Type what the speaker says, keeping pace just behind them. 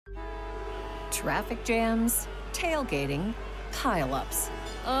Traffic jams, tailgating, pileups.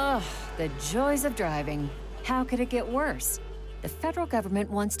 Ugh, the joys of driving. How could it get worse? The federal government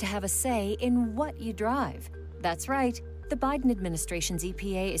wants to have a say in what you drive. That's right. The Biden administration's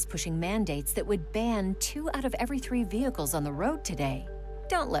EPA is pushing mandates that would ban 2 out of every 3 vehicles on the road today.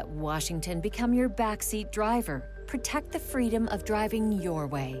 Don't let Washington become your backseat driver. Protect the freedom of driving your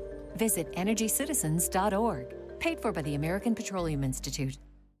way. Visit EnergyCitizens.org. Paid for by the American Petroleum Institute.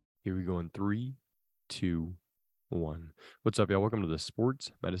 Here we go in 3, 2, 1. What's up, y'all? Welcome to the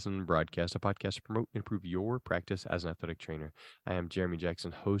Sports Medicine Broadcast, a podcast to promote and improve your practice as an athletic trainer. I am Jeremy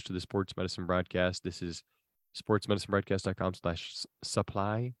Jackson, host of the Sports Medicine Broadcast. This is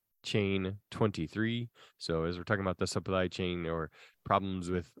sportsmedicinebroadcast.com/supply chain 23. So as we're talking about the supply chain or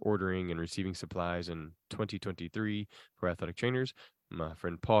problems with ordering and receiving supplies in 2023 for athletic trainers, my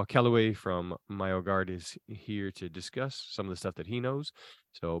friend Paul Calloway from MyoGuard is here to discuss some of the stuff that he knows.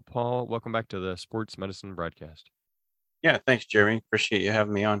 So Paul, welcome back to the Sports Medicine Broadcast. Yeah, thanks, Jeremy. Appreciate you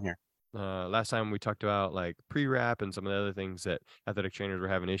having me on here. Last time we talked about like pre-wrap and some of the other things that athletic trainers were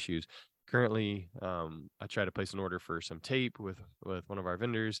having issues. Currently, I tried to place an order for some tape with one of our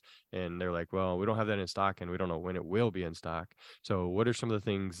vendors, and they're like, well, we don't have that in stock and we don't know when it will be in stock. So what are some of the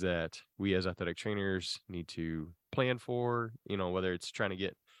things that we as athletic trainers need to plan for, whether it's trying to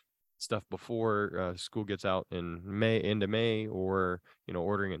get stuff before school gets out in end of May, or,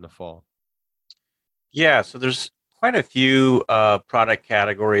 ordering it in the fall? Yeah, so there's quite a few product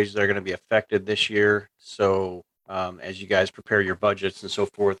categories that are going to be affected this year. So as you guys prepare your budgets and so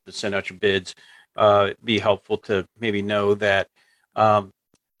forth to send out your bids, it'd be helpful to maybe know that,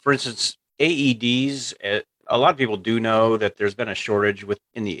 for instance, AEDs. A lot of people do know that there's been a shortage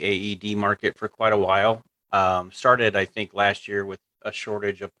in the AED market for quite a while. Started, I think, last year with a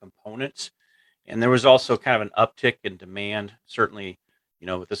shortage of components, and there was also kind of an uptick in demand. Certainly,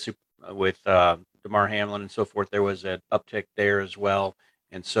 with Damar Hamlin and so forth, there was an uptick there as well.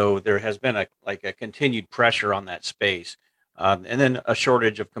 And so there has been a continued pressure on that space. And then a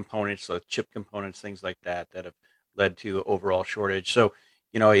shortage of components, so chip components, things like that have led to overall shortage. So,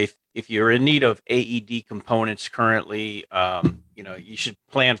 if you're in need of AED components currently, you should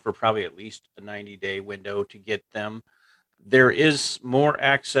plan for probably at least a 90-day window to get them. There is more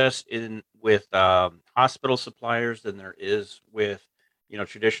access with hospital suppliers than there is with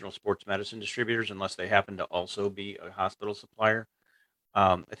traditional sports medicine distributors, unless they happen to also be a hospital supplier.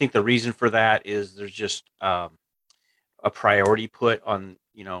 I think the reason for that is there's just a priority put on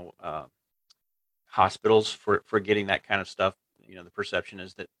hospitals for getting that kind of stuff. The perception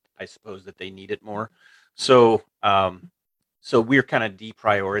is that, I suppose, that they need it more. So we're kind of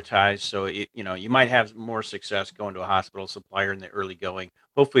deprioritized. So you might have more success going to a hospital supplier in the early going.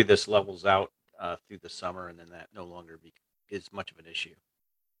 Hopefully this levels out through the summer, and then that no longer is much of an issue.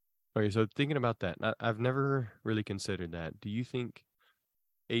 Okay, so thinking about that, I've never really considered that. Do you think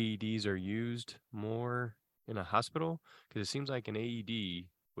AEDs are used more in a hospital? Because it seems like an AED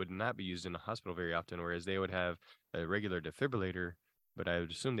would not be used in a hospital very often, whereas they would have a regular defibrillator, but I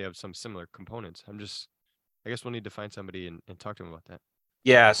would assume they have some similar components. I guess we'll need to find somebody and talk to them about that.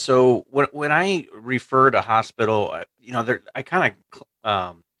 Yeah. So when I refer to hospital, I kind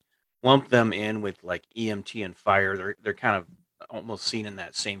of lump them in with like EMT and fire. They're kind of almost seen in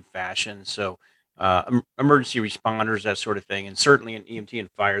that same fashion. So emergency responders, that sort of thing, and certainly in EMT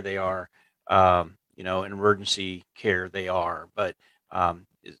and fire they are. In emergency care they are. But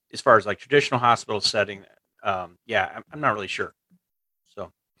as far as like traditional hospital setting, I'm not really sure.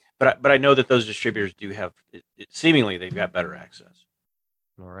 So, but I know that those distributors do have seemingly they've got better access.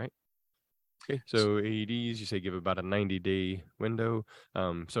 All right. Okay, so AEDs, you say give about a 90-day window.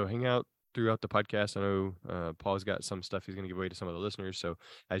 So hang out throughout the podcast. I know Paul's got some stuff he's going to give away to some of the listeners. So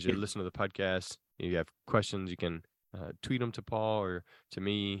as you listen to the podcast, if you have questions, you can tweet them to Paul or to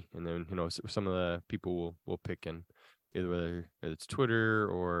me, and then some of the people will pick, and either whether it's Twitter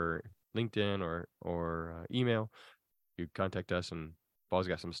or LinkedIn or email. You contact us, and Paul's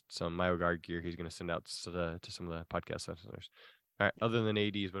got some MyoGuard gear he's going to send out to some of the podcast listeners. All right. Other than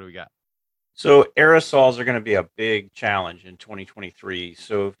AEDs, what do we got? So aerosols are going to be a big challenge in 2023.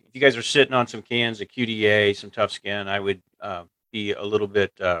 So if you guys are sitting on some cans of QDA, some Tough Skin, I would be a little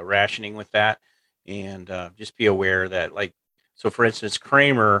bit rationing with that, and just be aware that, so for instance,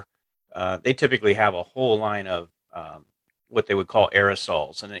 Kramer, they typically have a whole line of what they would call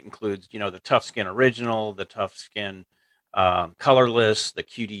aerosols, and it includes, the Tough Skin Original, the Tough Skin Colorless, the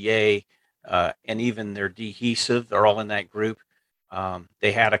QDA, and even their Deheesive. They're all in that group.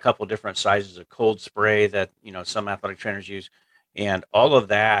 They had a couple different sizes of cold spray that, some athletic trainers use, and all of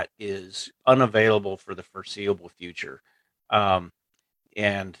that is unavailable for the foreseeable future.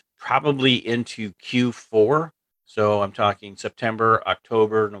 And probably into Q4. So I'm talking September,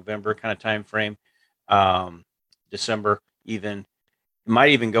 October, November kind of time frame, December even. It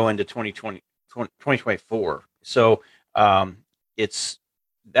might even go into 2024. So um, it's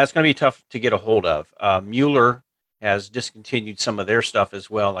that's going to be tough to get a hold of. Mueller has discontinued some of their stuff as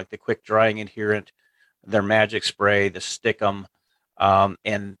well, like the quick drying adherent, their magic spray, the Stickum,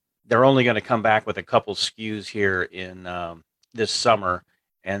 and they're only going to come back with a couple SKUs here in this summer,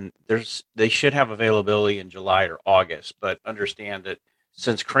 and they should have availability in July or August. But understand that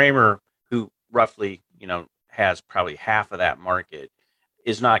since Kramer, who roughly has probably half of that market,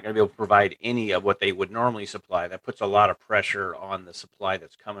 is not going to be able to provide any of what they would normally supply, that puts a lot of pressure on the supply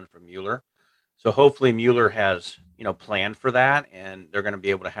that's coming from Mueller. So hopefully Mueller has planned for that, and they're going to be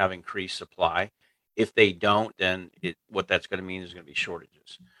able to have increased supply. If they don't, then what that's going to mean is going to be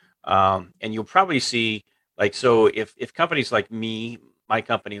shortages. And you'll probably see, like, so if companies like my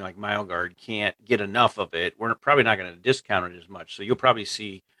company like MileGuard can't get enough of it, we're probably not going to discount it as much. So you'll probably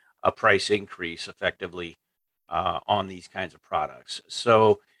see a price increase effectively on these kinds of products.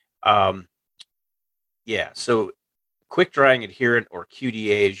 So yeah, so quick drying adherent, or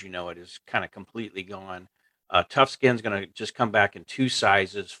QDA as you know it, is kind of completely gone. Tough Skin's going to just come back in two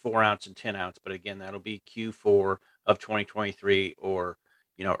sizes, 4-ounce and 10-ounce. But again, that'll be Q4 of 2023 or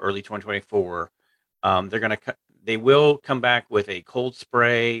early 2024. They will come back with a cold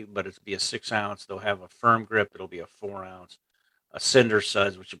spray, but it'll be a 6-ounce. They'll have a firm grip. It'll be a 4-ounce. A Cinder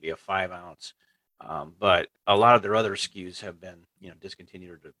Suds, which will be a 5-ounce. But a lot of their other SKUs have been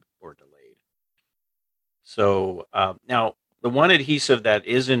discontinued or delayed. So now the one adhesive that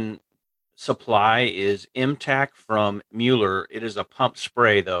is in supply is MTAC from Mueller. It is a pump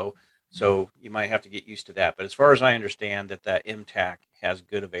spray though, so you might have to get used to that. But as far as I understand, that MTAC has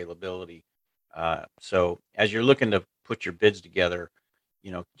good availability. So as you're looking to put your bids together,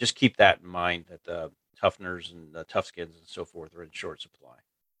 just keep that in mind, that the Toughners and the Tough Skins and so forth are in short supply.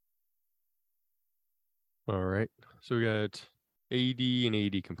 All right. So we got AED and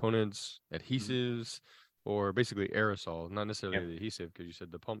AED components, adhesives, or basically aerosol, not necessarily the adhesive, because you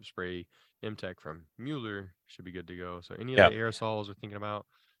said the pump spray MTEC from Mueller should be good to go. So any of the aerosols we're thinking about.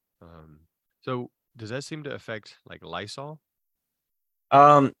 So does that seem to affect like Lysol?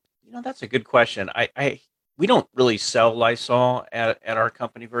 That's a good question. We don't really sell Lysol at our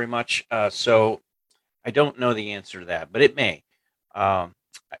company very much, so I don't know the answer to that, but it may.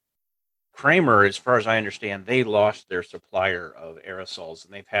 Kramer, as far as I understand, they lost their supplier of aerosols,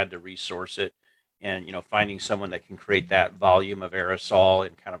 and they've had to resource it. And finding someone that can create that volume of aerosol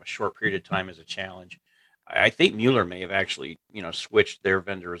in kind of a short period of time is a challenge. I think Mueller may have actually switched their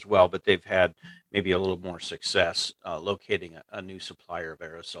vendor as well, but they've had maybe a little more success locating a new supplier of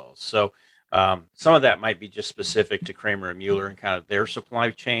aerosols. So some of that might be just specific to Kramer and Mueller and kind of their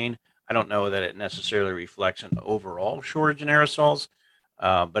supply chain. I don't know that it necessarily reflects an overall shortage in aerosols,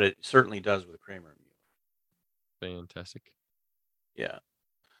 but it certainly does with Kramer and Mueller. Fantastic. Yeah.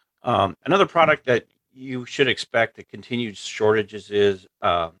 Another product that you should expect the continued shortages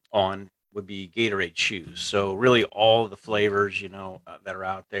on would be Gatorade chews. So really all the flavors, that are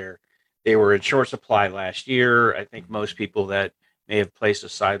out there, they were in short supply last year. I think most people that may have placed a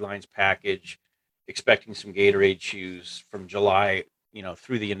Sidelines package expecting some Gatorade chews from July,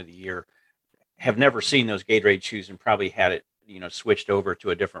 through the end of the year, have never seen those Gatorade chews and probably had it, switched over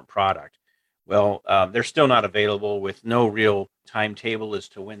to a different product. Well, they're still not available, with no real timetable as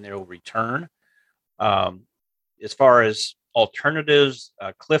to when they'll return. As far as alternatives,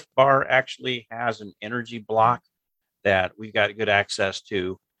 Cliff Bar actually has an energy block that we've got good access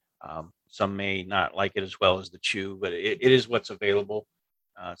to. Some may not like it as well as the chew, but it is what's available.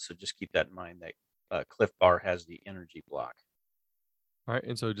 So just keep that in mind, that Cliff Bar has the energy block. All right.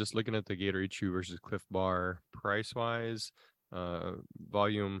 And so just looking at the Gatorade chew versus Cliff Bar price wise,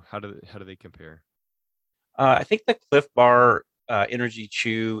 volume, how do they compare? I think the Cliff Bar energy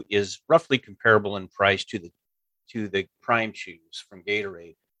chew is roughly comparable in price to the Prime chews from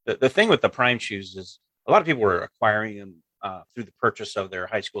Gatorade. The thing with the Prime chews is a lot of people were acquiring them through the purchase of their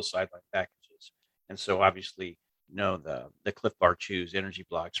high school sideline packages, and so obviously the Cliff Bar chews energy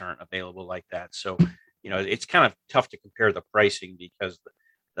blocks aren't available like that. So it's kind of tough to compare the pricing, because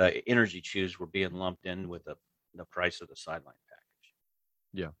the energy chews were being lumped in with the price of the sideline package.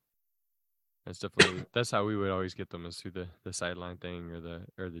 Yeah, that's definitely that's how we would always get them, is through the sideline thing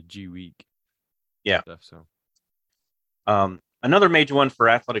or the G Week. Yeah. Stuff. So another major one for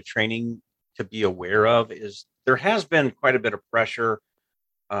athletic training to be aware of is there has been quite a bit of pressure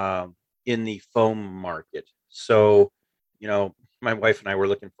in the foam market. So my wife and I were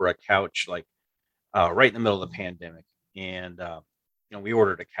looking for a couch like right in the middle of the pandemic, and we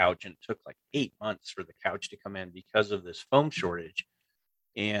ordered a couch and it took like 8 months for the couch to come in because of this foam shortage.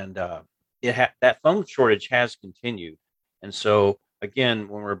 And that foam shortage has continued. And so again,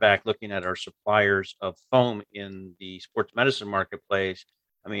 when we're back looking at our suppliers of foam in the sports medicine marketplace,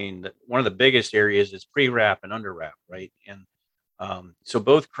 I mean, one of the biggest areas is pre-wrap and under wrap, right? And so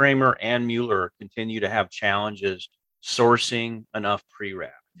both Kramer and Mueller continue to have challenges sourcing enough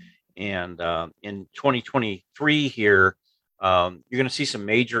pre-wrap. And in 2023 here, you're going to see some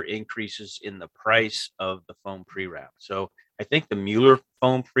major increases in the price of the foam pre-wrap. So I think the Mueller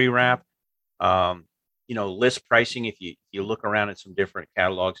foam pre-wrap, list pricing, if you look around at some different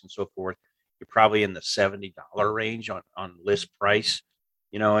catalogs and so forth, you're probably in the $70 range on list price,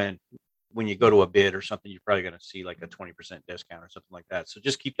 and when you go to a bid or something, you're probably going to see like a 20% discount or something like that. So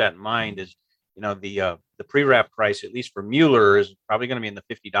just keep that in mind as, the pre-wrap price, at least for Mueller, is probably going to be in the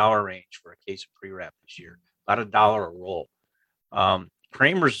 $50 range for a case of pre-wrap this year, about $1 a roll.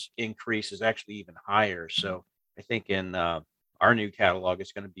 Kramer's increase is actually even higher. So I think in our new catalog,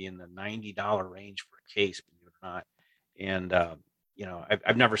 it's going to be in the $90 range for a case, believe it or not. And,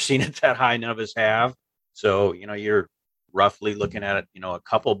 I've never seen it that high. None of us have. So, you're roughly looking at it, a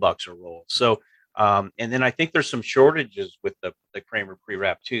couple bucks a roll. So, and then I think there's some shortages with the Kramer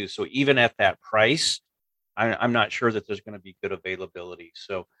pre-wrap too. So even at that price, I'm not sure that there's going to be good availability.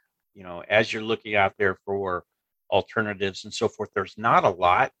 So, as you're looking out there for alternatives and so forth, there's not a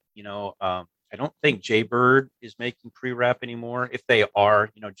lot. I don't think Jaybird is making pre-wrap anymore. If they are,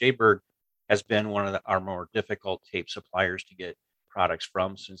 Jaybird has been one of our more difficult tape suppliers to get products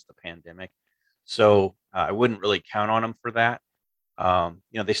from since the pandemic. So I wouldn't really count on them for that.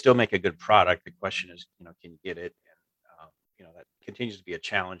 They still make a good product. The question is, can you get it? And, that continues to be a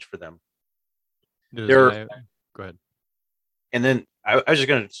challenge for them. Go ahead. And then I was just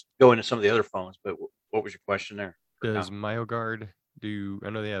going to go into some of the other phones, but what was your question there? Does MyoGuard I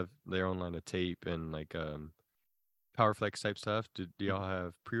know they have their own line of tape and like PowerFlex type stuff. Do y'all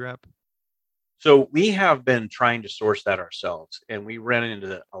have pre-wrap? So we have been trying to source that ourselves, and we ran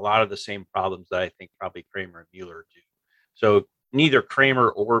into a lot of the same problems that I think probably Kramer and Mueller do. So neither Kramer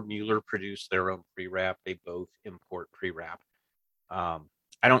or Mueller produce their own pre-wrap. They both import pre-wrap. I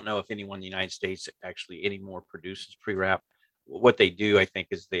don't know if anyone in the United States actually anymore produces pre-wrap. What they do, I think,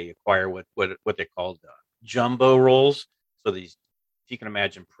 is they acquire what they call jumbo rolls. So these, if you can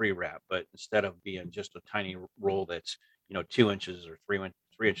imagine pre-wrap, but instead of being just a tiny roll that's 2 inches or 3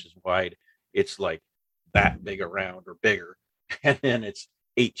 inches wide, it's like that big around or bigger, and then it's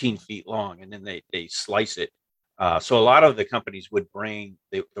 18 feet long, and then they slice it. So a lot of the companies would bring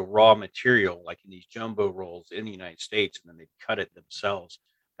the raw material, like in these jumbo rolls, in the United States, and then they cut it themselves.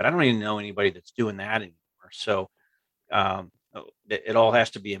 But I don't even know anybody that's doing that anymore. So it all has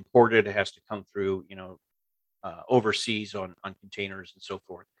to be imported. It has to come through, overseas on containers and so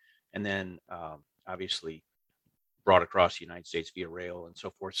forth, and then obviously brought across the United States via rail and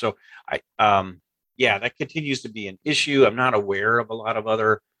so forth. So that continues to be an issue. I'm not aware of a lot of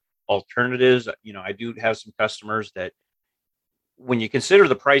other alternatives. I do have some customers that, when you consider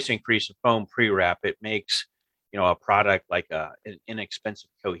the price increase of foam pre-wrap, it makes a product like an inexpensive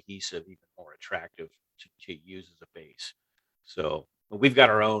cohesive even more attractive to use as a base. So we've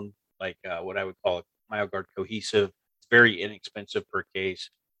got our own, like what I would call a MyoGuard cohesive. It's very inexpensive per case,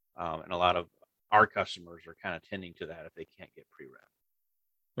 and a lot of our customers are kind of tending to that if they can't get pre-wrap.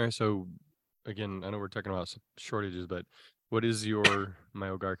 All right. So again, I know we're talking about some shortages, but what is your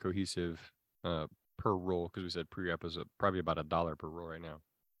MyoGuard cohesive per roll? Because we said pre-wrap is probably about $1 per roll right now.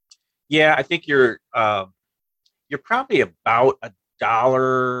 Yeah, I think you're probably about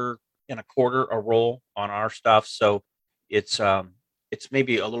 $1.25 a roll on our stuff. So it's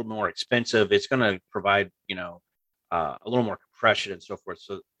maybe a little more expensive. It's going to provide a little more compression and so forth.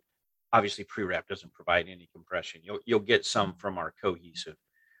 So obviously pre-wrap doesn't provide any compression. You'll get some from our cohesive,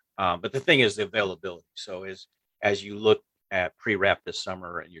 but the thing is the availability. So as you look at pre-wrap this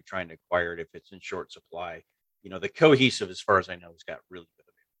summer and you're trying to acquire it, if it's in short supply, the cohesive, as far as I know, has got really good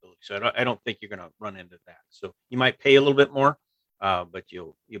availability. So I don't think you're going to run into that. So you might pay a little bit more, but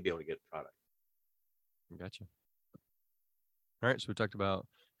you'll be able to get the product. Gotcha. All right. So we talked about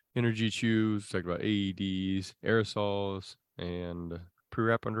energy chews, talked about AEDs, aerosols, and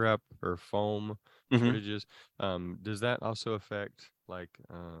pre-wrap, under wrap, or foam shortages. Does that also affect, like,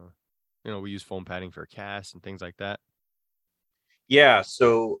 we use foam padding for casts and things like that? Yeah,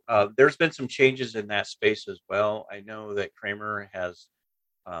 so there's been some changes in that space as well. I know that Kramer has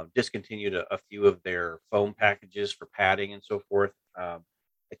discontinued a few of their foam packages for padding and so forth. I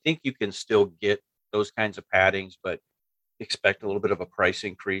think you can still get those kinds of paddings, but expect a little bit of a price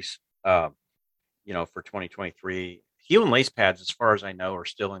increase, for 2023. heel and lace pads, as far as I know, are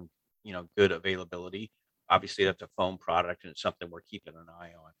still in, good availability. Obviously, that's a foam product and it's something we're keeping an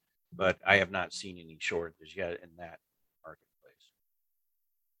eye on, but I have not seen any shortages yet in that marketplace.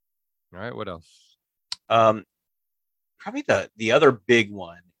 All right, what else? Um, Probably the other big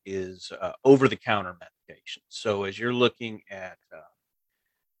one is over the counter medication. So as you're looking at,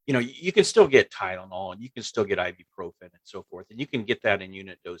 you can still get Tylenol and you can still get ibuprofen and so forth, and you can get that in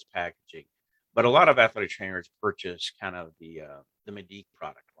unit dose packaging. But a lot of athletic trainers purchase kind of the Medique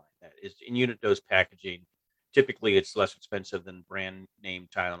product line that is in unit dose packaging. Typically, it's less expensive than brand name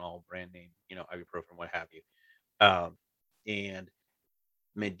Tylenol, brand name, ibuprofen, what have you. And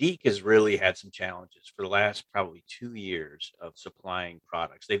Medique has really had some challenges for the last probably 2 years of supplying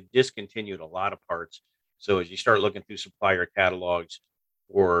products. They've discontinued a lot of parts. So as you start looking through supplier catalogs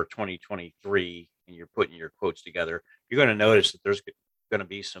for 2023 and you're putting your quotes together, you're going to notice that there's going to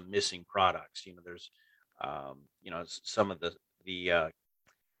be some missing products. There's, some of the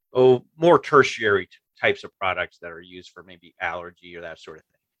more tertiary types of products that are used for maybe allergy or that sort of thing.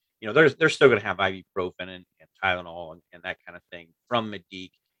 They're still going to have ibuprofen and Tylenol and that kind of thing from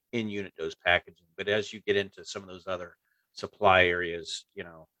Medique in unit dose packaging. But as you get into some of those other supply areas,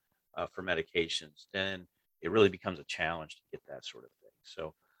 for medications, then it really becomes a challenge to get that sort of thing.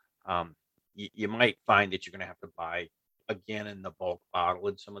 So you might find that you're going to have to buy again in the bulk bottle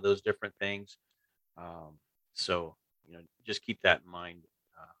in some of those different things. So, just keep that in mind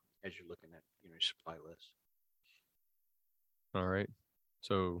as you're looking at your supply list. All right.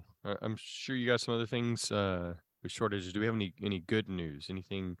 So I'm sure you got some other things with shortages. Do we have any good news?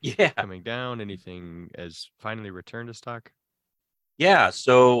 Anything Yeah. coming down? Anything as finally returned to stock? Yeah.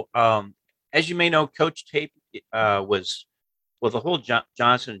 So, as you may know, Coach Tape the whole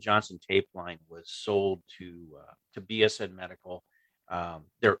Johnson & Johnson tape line was sold to BSN Medical.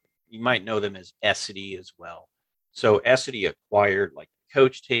 There, you might know them as Essity as well. So Essity acquired like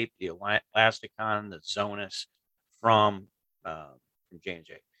Coach Tape, the Elasticon, the Zonus from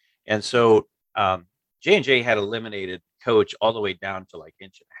J&J. And so J&J had eliminated Coach all the way down to like 1.5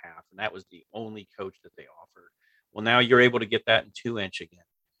 inches, and that was the only Coach that they offered. Well, now you're able to get that in 2-inch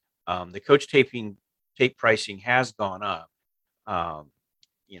again. The Coach tape pricing has gone up. But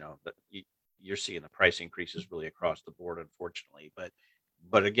you're seeing the price increases really across the board, unfortunately.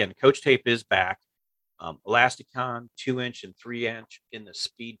 But again, Coach Tape is back. Elasticon 2-inch and 3-inch in the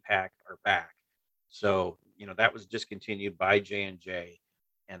Speed Pack are back. So that was discontinued by J&J,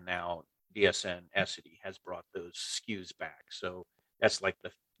 and now BSN Essity has brought those SKUs back. So that's like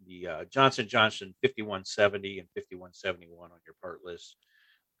the Johnson Johnson 5170 and 5171 on your part list.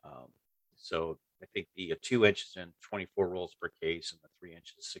 So I think the 2 inches and 24 rolls per case, and the 3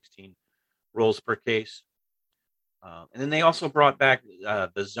 inches 16 rolls per case. And then they also brought back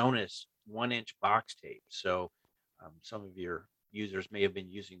the Zonus 1-inch box tape. So some of your users may have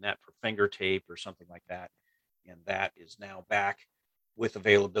been using that for finger tape or something like that, and that is now back with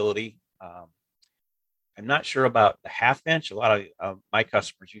availability. I'm not sure about the 1/2 inch. A lot of my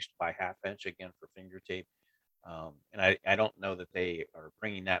customers used to buy 1/2 inch again for finger tape. And I don't know that they are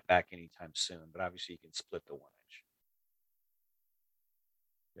bringing that back anytime soon, but obviously you can split the 1-inch.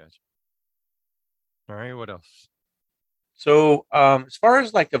 Gotcha. All right, what else? So as far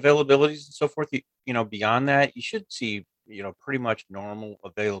as like availabilities and so forth, beyond that, you should see, pretty much normal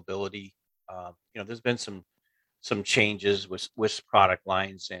availability. There's been some changes with product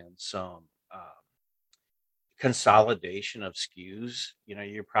lines and some consolidation of SKUs.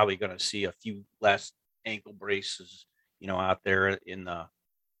 You're probably going to see a few less ankle braces, out there in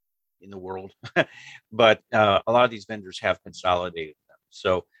the world, but a lot of these vendors have consolidated them.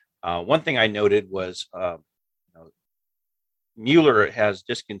 So one thing I noted was Mueller has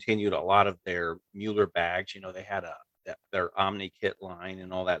discontinued a lot of their Mueller bags. They had their Omni kit line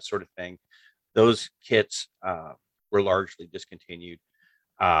and all that sort of thing. Those kits were largely discontinued.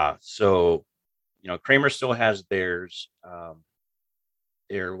 So Kramer still has theirs.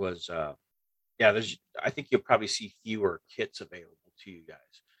 There was I think you'll probably see fewer kits available to you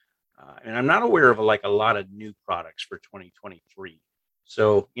guys. And I'm not aware of a lot of new products for 2023.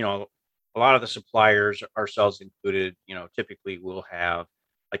 So, a lot of the suppliers, ourselves included, typically will have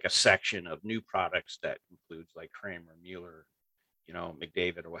like a section of new products that includes like Kramer, Mueller,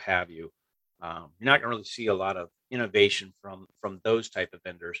 McDavid or what have you. You're not going to really see a lot of innovation from those type of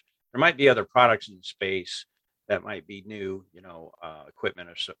vendors. There might be other products in the space that might be new, equipment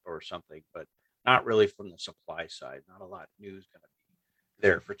or something, but not really from the supply side. Not a lot new is going to be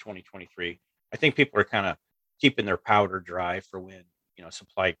there for 2023. I think people are kind of keeping their powder dry for when,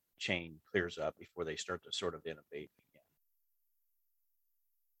 supply chain clears up before they start to sort of innovate again.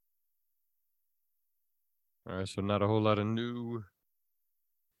 All right, so not a whole lot of new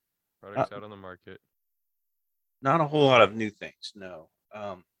products out on the market. Not a whole lot of new things, no.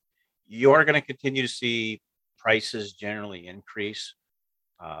 You are going to continue to see prices generally increase.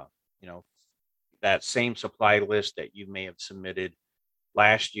 Uh, you know, that same supply list that you may have submitted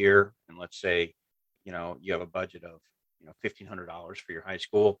last year, and let's say, you have a budget of, $1,500 for your high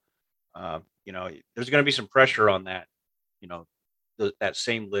school. There's going to be some pressure on that. You know, that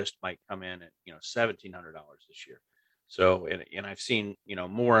same list might come in at, $1,700 this year. So, and I've seen,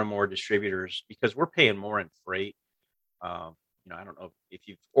 more and more distributors, because we're paying more in freight. I don't know if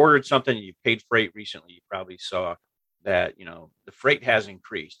you've ordered something and you paid freight recently, you probably saw that, the freight has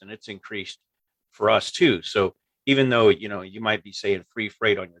increased, and it's increased for us too. So even though, you might be saying free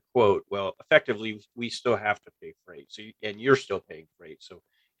freight on your quote, well, effectively we still have to pay freight. So, and you're still paying freight. So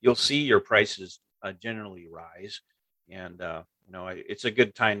you'll see your prices generally rise. And, it's a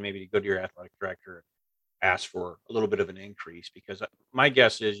good time maybe to go to your athletic director and ask for a little bit of an increase, because my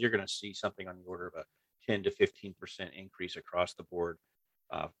guess is you're going to see something on the order of a 10 to 15% increase across the board,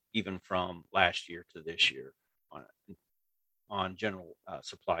 even from last year to this year on general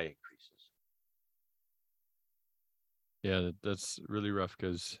supply increases. Yeah, that's really rough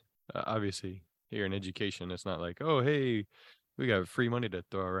because obviously here in education, it's not like, oh, hey, we got free money to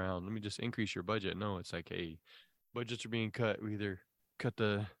throw around. Let me just increase your budget. No, it's like, hey, budgets are being cut. We either cut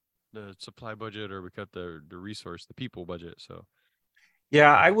the supply budget or we cut the resource, the people budget. So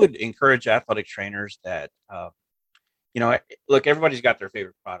Yeah, I would encourage athletic trainers that, look, everybody's got their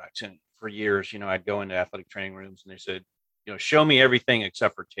favorite products. And for years, I'd go into athletic training rooms and they said, show me everything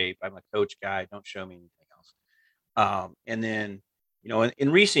except for tape. I'm a coach guy. Don't show me anything else. And then,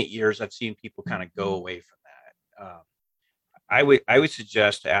 in recent years, I've seen people kind of go away from that. I would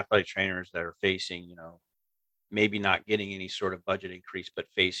suggest to athletic trainers that are facing, maybe not getting any sort of budget increase, but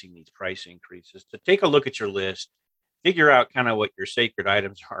facing these price increases, to take a look at your list, figure out kind of what your sacred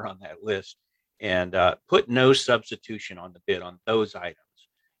items are on that list, and put no substitution on the bid on those items.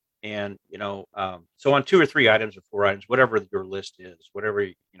 And, so on 2 or 3 items or 4 items, whatever your list is, whatever,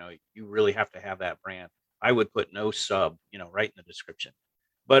 you really have to have that brand, I would put no sub, right in the description.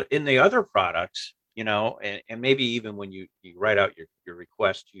 But in the other products, and maybe even when you write out your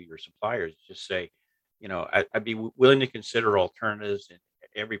request to your suppliers, just say, I'd be willing to consider alternatives in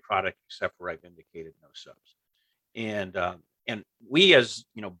every product except where I've indicated no subs. And we, as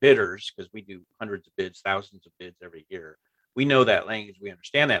bidders, because we do hundreds of bids, thousands of bids every year, we know that language, we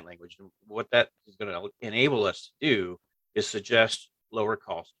understand that language. And what that is going to enable us to do is suggest lower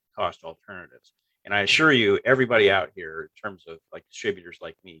cost alternatives. And I assure you, everybody out here, in terms of like distributors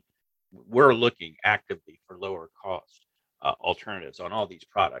like me, we're looking actively for lower cost alternatives on all these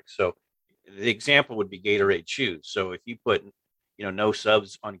products. So the example would be Gatorade shoes. So if you put, no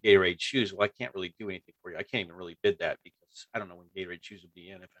subs on Gatorade shoes, well, I can't really do anything for you. I can't even really bid that because I don't know when Gatorade shoes will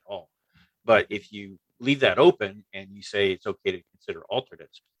be in, if at all. But if you leave that open and you say it's okay to consider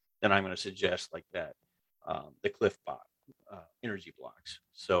alternates, then I'm going to suggest like that, the Cliff Bot energy blocks.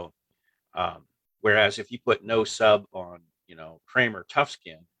 So whereas if you put no sub on, Kramer Tough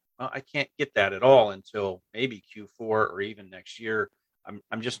Skin, well, I can't get that at all until maybe Q4 or even next year.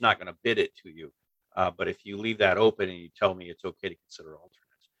 I'm just not going to bid it to you. But if you leave that open and you tell me it's okay to consider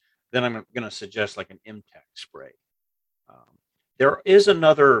alternates, then I'm going to suggest like an MTech spray. There is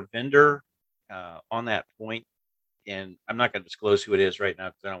another vendor on that point, and I'm not going to disclose who it is right now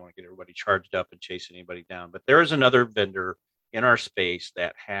because I don't want to get everybody charged up and chase anybody down. But there is another vendor in our space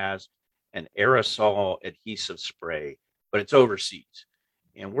that has an aerosol adhesive spray, but it's overseas.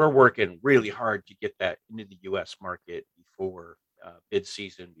 And we're working really hard to get that into the U.S. market before bid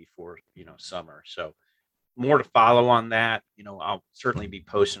season, before summer. So more to follow on that. I'll certainly be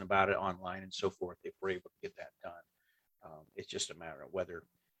posting about it online and so forth if we're able to get that done. It's just a matter of whether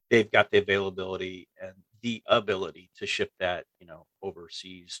they've got the availability and the ability to ship that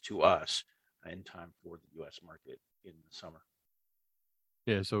overseas to us in time for the U.S. market in the summer.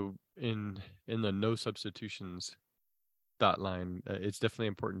 yeah, so in the no substitutions dot line, it's definitely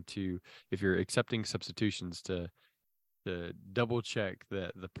important to, if you're accepting substitutions, to double check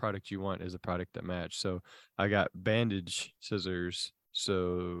that the product you want is a product that match. So I got bandage scissors.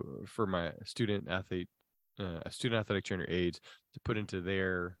 So for my student athletic trainer aides to put into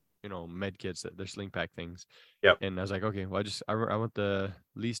their, med kits, that their sling pack things. Yep. And I was like, okay, well, I want the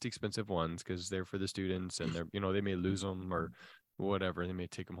least expensive ones because they're for the students and they're, they may lose them or whatever. They may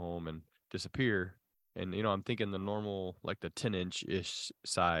take them home and disappear. And, I'm thinking the normal, like the 10-inch-ish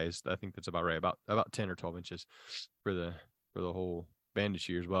size, I think that's about right, about 10 or 12 inches for the whole bandage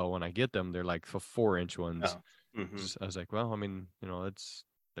shears. Well, when I get them, they're like 4-inch ones. Oh. Mm-hmm. I was like, well, I mean,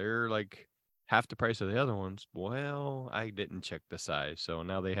 they're like half the price of the other ones. Well, I didn't check the size. So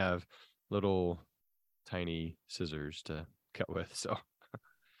now they have little tiny scissors to cut with. So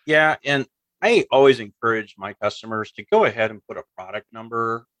Yeah, and I always encourage my customers to go ahead and put a product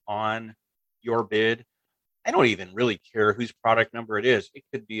number on your bid. I don't even really care whose product number it is. It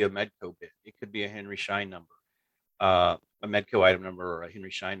could be a Medco bid. It could be a Henry Schein number, a Medco item number, or a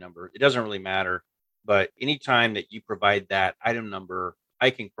Henry Schein number. It doesn't really matter. But anytime that you provide that item number, I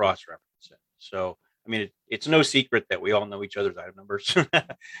can cross-reference it. So, I mean, it's no secret that we all know each other's item numbers. yeah.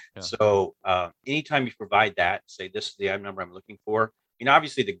 So, anytime you provide that, say this is the item number I'm looking for. I mean,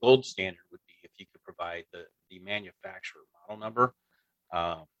 obviously, the gold standard would be if you could provide the manufacturer model number.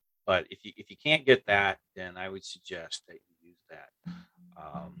 Um, but if you can't get that, then I would suggest that you use that.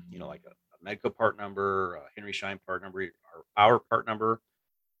 Like a Medco part number, a Henry Schein part number, or our part number.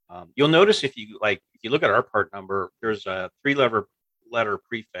 You'll notice if you look at our part number, there's a letter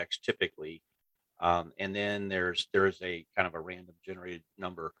prefix typically, and then there's a kind of a random generated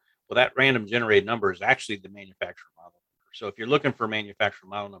number. Well, that random generated number is actually the manufacturer model number. So if you're looking for manufacturer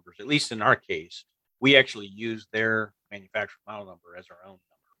model numbers, at least in our case, we actually use their manufacturer model number as our own number.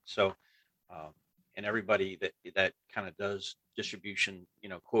 So, and everybody that kind of does distribution,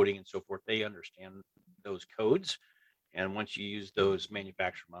 quoting and so forth, they understand those codes. And once you use those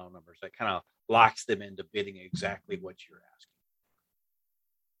manufacturer model numbers, that kind of locks them into bidding exactly what you're asking.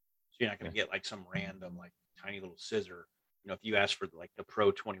 So you're not going to get like some random, like tiny little scissor. If you ask for like the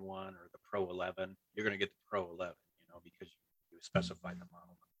Pro 21 or the Pro 11, you're going to get the Pro 11, because you specified the model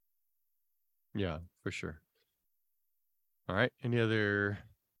number. Yeah, for sure. All right. Any other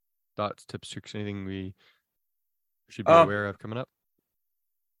thoughts, tips, tricks, anything we should be aware of coming up?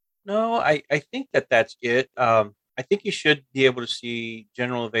 No, I think that's it. I think you should be able to see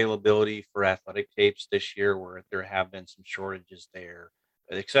general availability for athletic tapes this year where there have been some shortages there.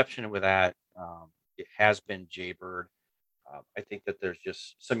 The exception with that, it has been Jaybird. I think that there's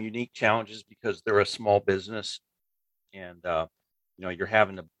just some unique challenges because they're a small business and,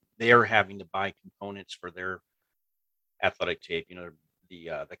 they are having to buy components for their athletic tape,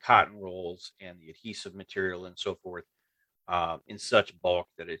 the cotton rolls and the adhesive material and so forth. In such bulk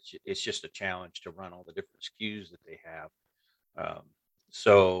that it's just a challenge to run all the different SKUs that they have.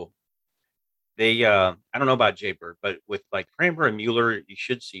 So they, I don't know about Jaybird, but with like Kramer and Mueller, you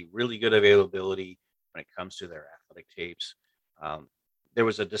should see really good availability when it comes to their athletic tapes. There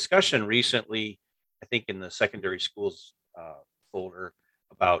was a discussion recently, I think in the secondary schools folder,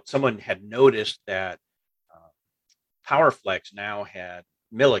 about someone had noticed that PowerFlex now had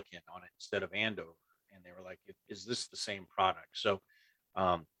Milliken on it instead of Andover. And they were like, is this the same product? So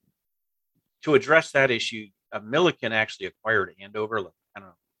to address that issue, Milliken actually acquired Andover, I don't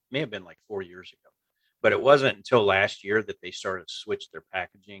know, may have been like 4 years ago. But it wasn't until last year that they started to switch their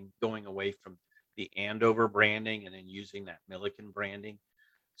packaging, going away from the Andover branding and then using that Milliken branding.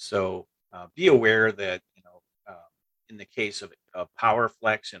 So be aware that, in the case of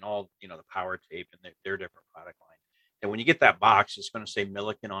PowerFlex and all, the Power Tape and their different product line, and when you get that box, it's going to say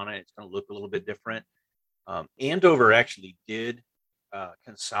Milliken on it. It's going to look a little bit different. Andover actually did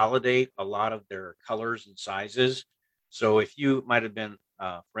consolidate a lot of their colors and sizes. So if you might have been,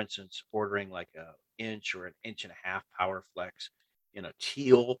 for instance, ordering like an inch or an inch and a half PowerFlex in a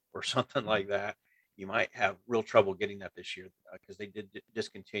teal or something like that, you might have real trouble getting that this year because they did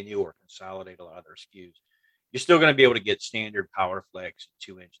discontinue or consolidate a lot of their SKUs. You're still going to be able to get standard PowerFlex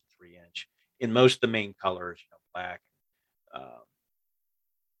 2-inch and 3-inch in most of the main colors, black,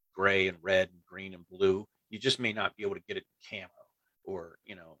 gray and red and green and blue. You just may not be able to get it in camo or,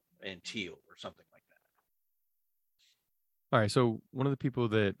 in teal or something like that. All right. So one of the people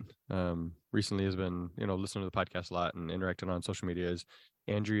that recently has been, listening to the podcast a lot and interacting on social media is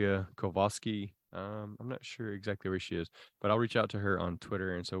Andrea Kowalski. I'm not sure exactly where she is, but I'll reach out to her on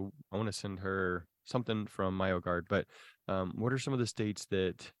Twitter. And so I want to send her something from MyoGuard. But what are some of the states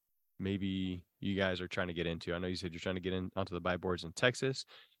that maybe you guys are trying to get into? I know you said you're trying to get in onto the buy boards in Texas.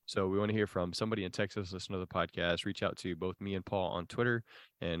 So we want to hear from somebody in Texas, listen to the podcast, reach out to both me and Paul on Twitter,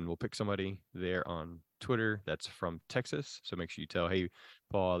 and we'll pick somebody there on Twitter that's from Texas. So make sure you tell, hey,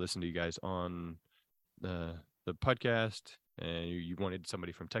 Paul, I listened to you guys on the podcast, and you wanted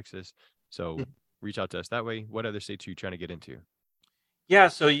somebody from Texas. So reach out to us that way. What other states are you trying to get into? Yeah,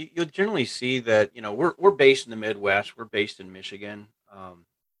 so you'll generally see that, we're based in the Midwest. We're based in Michigan,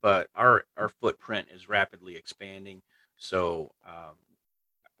 but our footprint is rapidly expanding. So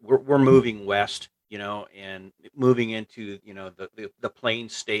we're moving west, and moving into, the plain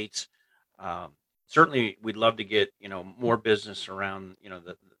states. Certainly, we'd love to get, more business around,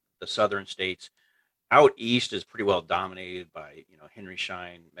 the southern states. Out east is pretty well dominated by, Henry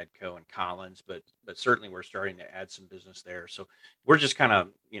Schein, Medco, and Collins, but certainly we're starting to add some business there. So we're just kind of,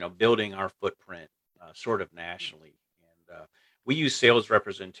 building our footprint sort of nationally. And we use sales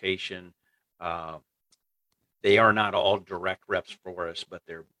representation. Uh, they are not all direct reps for us, but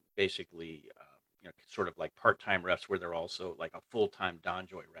they're basically, sort of like part-time reps where they're also like a full-time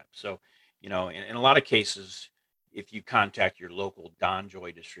DonJoy rep. So, in a lot of cases, if you contact your local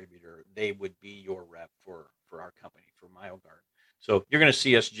DonJoy distributor, they would be your rep for our company, for MyoGuard. So you're going to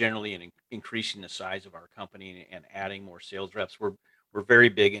see us generally increasing the size of our company and adding more sales reps. We're very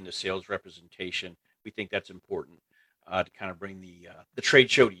big into sales representation. We think that's important to kind of bring the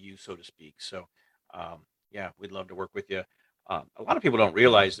trade show to you, so to speak. So yeah, we'd love to work with you. A lot of people don't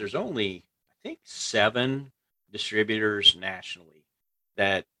realize there's only, I think, 7 distributors nationally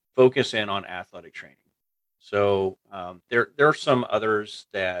that focus in on athletic training. So there are some others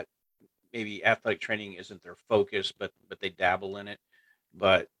that maybe athletic training isn't their focus, but they dabble in it.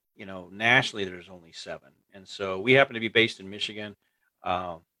 But nationally, there's only 7, and so we happen to be based in Michigan.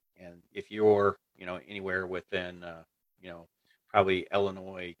 And if you're anywhere within probably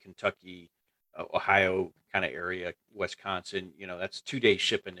Illinois, Kentucky, Ohio kind of area, Wisconsin, that's 2 day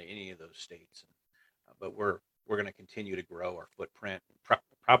shipping to any of those states. But we're going to continue to grow our footprint,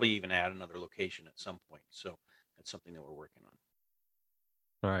 probably even add another location at some point. So that's something that we're working on.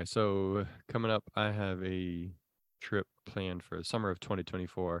 All right. So coming up, I have a trip planned for the summer of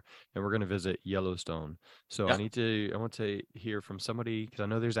 2024, and we're going to visit Yellowstone. So Yeah. I want to hear from somebody, because I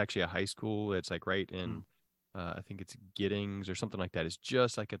know there's actually a high school that's like right in, I think it's Giddings or something like that. It's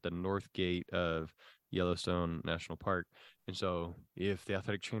just like at the north gate of Yellowstone National Park. And so if the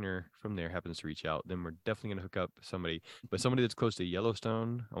athletic trainer from there happens to reach out, then we're definitely going to hook up somebody. But somebody that's close to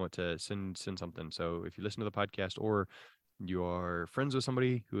Yellowstone, I want to send something. So if you listen to the podcast, or you are friends with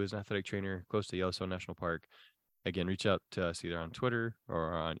somebody who is an athletic trainer close to Yellowstone National Park, again, reach out to us either on Twitter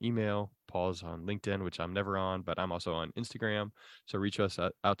or on email. Paul's on LinkedIn, which I'm never on, but I'm also on Instagram. So reach us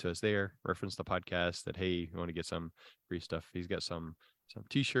out to us there. Reference the podcast that, hey, you want to get some free stuff. He's got some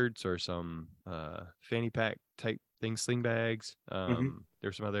T-shirts or some fanny pack type things, sling bags.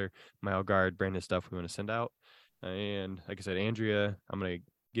 There's some other MyoGuard branded stuff we want to send out. And like I said, Andrea, I'm going to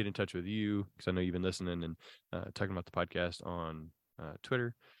get in touch with you because I know you've been listening and talking about the podcast on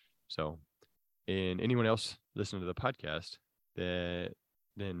Twitter. So, and anyone else listening to the podcast, that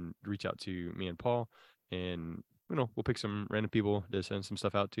then reach out to me and Paul, and we'll pick some random people to send some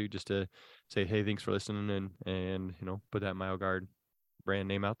stuff out to, just to say, hey, thanks for listening, and put that MyoGuard brand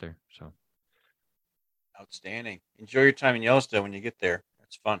name out there. So Outstanding. Enjoy your time in Yellowstone when you get there.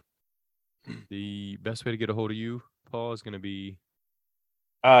 It's fun. The best way to get a hold of you, Paul, is going to be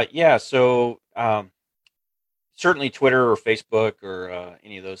yeah. So certainly Twitter or Facebook or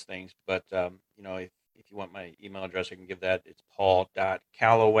any of those things. But if you want my email address, I can give that. It's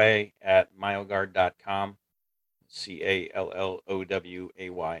paul.calloway@myogard.com.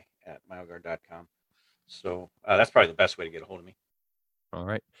 CALLOWAY@myogard.com. So that's probably the best way to get a hold of me. All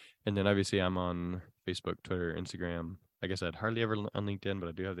right. And then obviously I'm on Facebook, Twitter, Instagram. Like I said, hardly ever on LinkedIn, but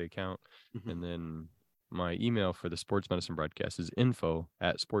I do have the account. And then my email for the Sports Medicine Broadcast is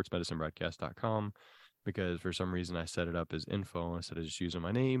info@sportsmedicinebroadcast.com, because for some reason I set it up as info instead of just using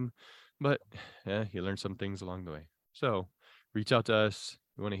my name. But yeah, you learn some things along the way. So reach out to us.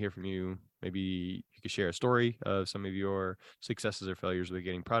 We want to hear from you. Maybe you could share a story of some of your successes or failures with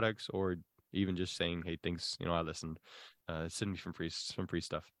getting products, or even just saying, hey, thanks, I listened. Send me some free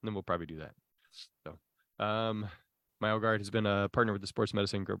stuff. And then we'll probably do that. So MyoGuard has been a partner with the Sports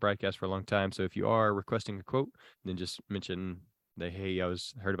Medicine Broadcast for a long time. So if you are requesting a quote, then just mention that, hey, I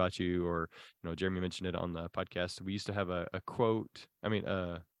heard about you, or Jeremy mentioned it on the podcast. We used to have a quote.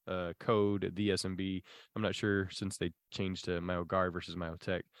 Code, the SMB. I'm not sure, since they changed to MyoGuard versus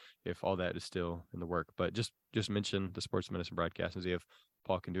MyoTech, if all that is still in the work. But just mention the Sports Medicine Broadcast and see if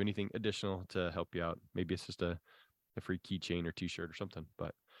Paul can do anything additional to help you out. Maybe it's just a free keychain or t-shirt or something.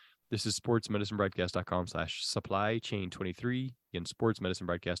 But this is sportsmedicinebroadcast.com/supplychain23. Again,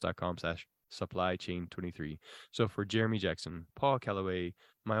 sportsmedicinebroadcast.com/supplychain23. So for Jeremy Jackson, Paul Calloway,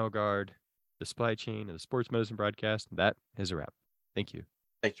 MyoGuard, the Supply Chain, and the Sports Medicine Broadcast, that is a wrap. Thank you.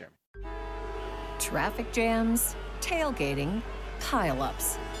 Thanks, Jeremy. Traffic jams, tailgating,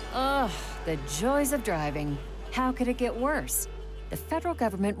 pileups. Ugh, the joys of driving. How could it get worse? The federal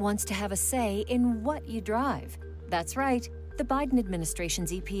government wants to have a say in what you drive. That's right. The Biden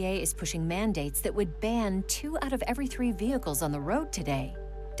administration's EPA is pushing mandates that would ban 2 out of every 3 vehicles on the road today.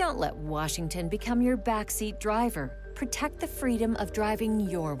 Don't let Washington become your backseat driver. Protect the freedom of driving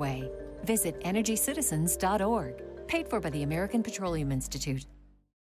your way. Visit EnergyCitizens.org. Paid for by the American Petroleum Institute.